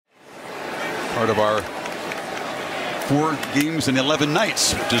Part of our 4 games and 11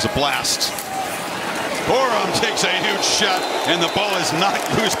 nights, which is a blast. Corum takes a huge shot, and the ball is knocked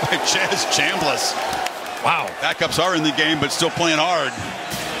loose by Chaz Chambliss. Wow. Backups are in the game, but still playing hard.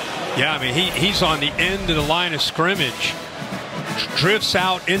 Yeah, I mean, he's on the end of the line of scrimmage, drifts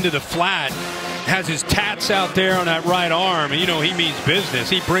out into the flat, has his tats out there on that right arm, and you know he means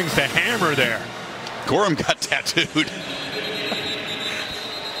business. He brings the hammer there. Corum got tattooed.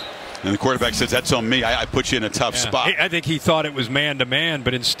 And the quarterback says, that's on me. I put you in a tough spot. I think he thought it was man-to-man,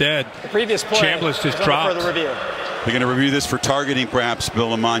 but instead, the previous play, Chambliss just dropped. Further review. They're going to review this for targeting, perhaps, Bill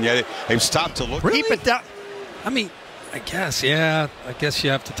Lamont. Yeah, they've stopped to look. Really? Keep it down. I mean, I guess, yeah. I guess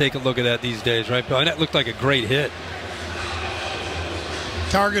you have to take a look at that these days, right, Bill? And that looked like a great hit.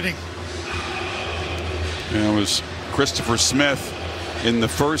 Targeting. It was Christopher Smith in the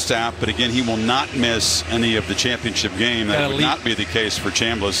first half, but again, he will not miss any of the championship game. That would not be the case for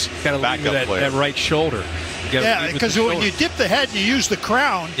Chambliss. Got to lead with that right shoulder. Yeah, because when you dip the head and you use the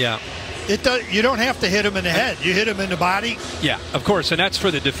crown, you don't have to hit him in the head. You hit him in the body. Yeah, of course, and that's for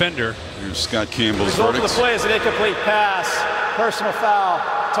the defender. Here's Scott Campbell's result verdict. of the play is an incomplete pass, personal foul,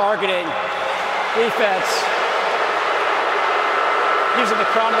 targeting, defense, using the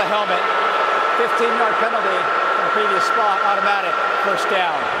crown of the helmet, 15-yard penalty. Previous spot, automatic, first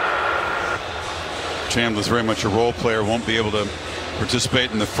down. Chambliss very much a role player, won't be able to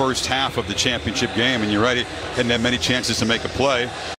participate in the first half of the championship game, and you're right, he hadn't had many chances to make a play.